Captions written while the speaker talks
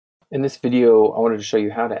In this video, I wanted to show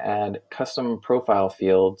you how to add custom profile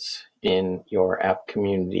fields in your app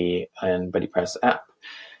community and BuddyPress app.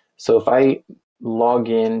 So if I log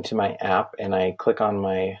in to my app and I click on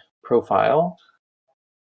my profile,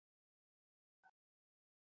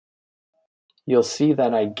 you'll see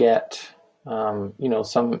that I get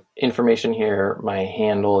some information here, my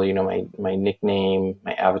handle, my nickname,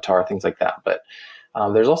 my avatar, things like that. But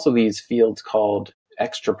there's also these fields called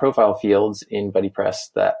extra profile fields in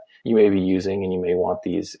BuddyPress that you may be using, and you may want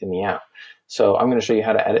these in the app. So I'm going to show you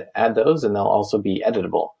how to add those, and they'll also be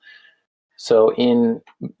editable. So in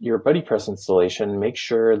your BuddyPress installation, make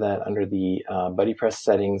sure that under the BuddyPress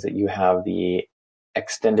settings that you have the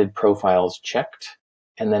extended profiles checked.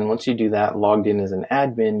 And then once you do that, logged in as an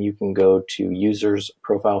admin, you can go to users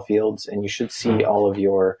profile fields, and you should see all of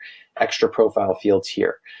your extra profile fields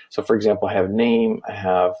here. So for example, I have name, I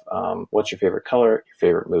have what's your favorite color, your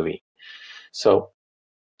favorite movie. So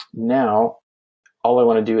now all I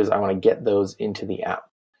want to do is I want to get those into the app.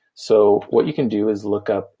 So what you can do is look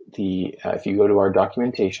up the, if you go to our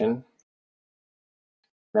documentation,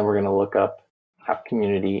 then we're going to look up app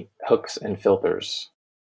community hooks and filters.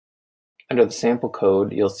 Under the sample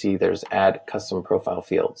code, you'll see there's add custom profile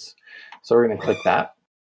fields. So we're going to click that.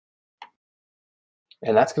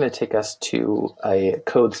 And that's going to take us to a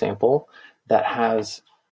code sample that has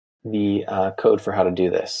the code for how to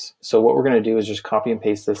do this. So what we're going to do is just copy and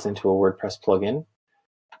paste this into a WordPress plugin.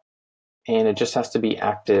 And it just has to be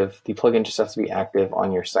active. The plugin just has to be active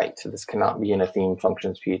on your site. So this cannot be in a theme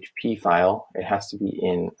functions PHP file. It has to be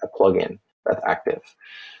in a plugin that's active.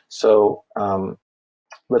 So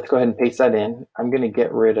let's go ahead and paste that in. I'm going to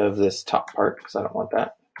get rid of this top part because I don't want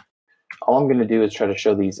that. All I'm going to do is try to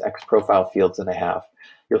show these xprofile fields that I have.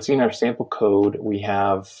 You'll see in our sample code, we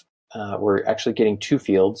have, we're actually getting two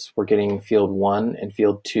fields. We're getting field 1 and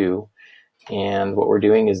field 2. And what we're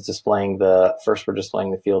doing is displaying first we're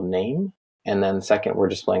displaying the field name, and then second we're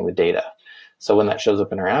displaying the data. So when that shows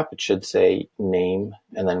up in our app, it should say name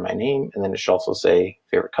and then my name, and then it should also say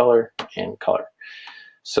favorite color and color.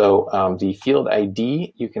 So the field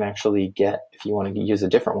ID you can actually get if you want to use a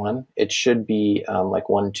different one. It should be like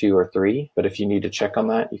 1, 2, or 3, but if you need to check on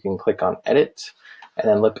that, you can click on edit and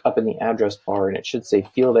then look up in the address bar, and it should say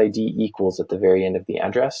field ID equals at the very end of the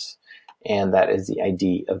address, and that is the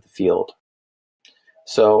ID of the field.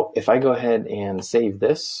 So if I go ahead and save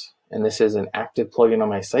this, and this is an active plugin on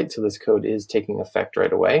my site, so this code is taking effect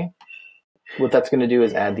right away, what that's going to do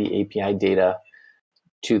is add the API data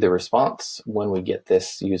to the response when we get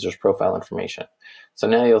this user's profile information. So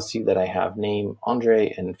now you'll see that I have name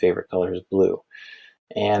Andre and favorite color is blue.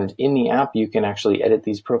 And in the app, you can actually edit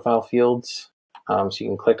these profile fields. So you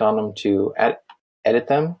can click on them to edit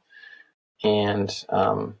them and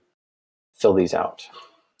fill these out.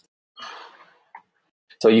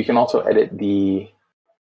 So you can also edit the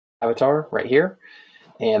avatar right here,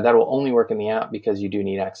 and that will only work in the app because you do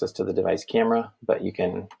need access to the device camera, but you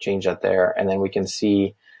can change that there, and then we can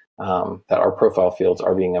see that our profile fields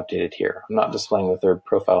are being updated here. I'm not displaying the third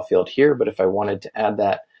profile field here, but if I wanted to add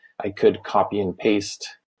that, I could copy and paste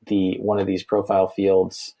one of these profile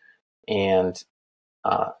fields, and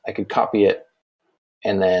I could copy it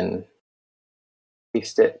and then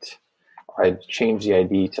paste it. I'd change the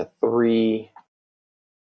ID to 3,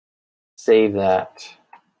 save that,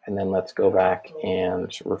 and then let's go back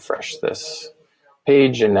and refresh this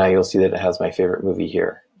page, and now you'll see that it has my favorite movie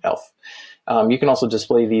here, Elf. You can also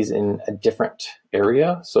display these in a different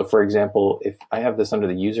area. So for example, if I have this under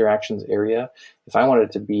the user actions area, if I wanted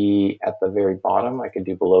it to be at the very bottom, I could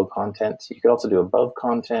do below content. You could also do above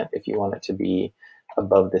content if you want it to be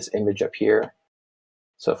above this image up here.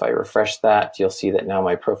 So if I refresh that, you'll see that now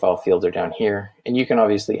my profile fields are down here. And you can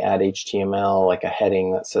obviously add HTML, like a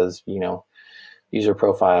heading that says, user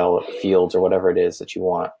profile fields or whatever it is that you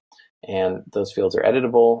want. And those fields are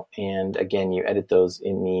editable. And again, you edit those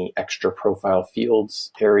in the extra profile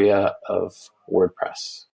fields area of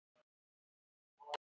WordPress.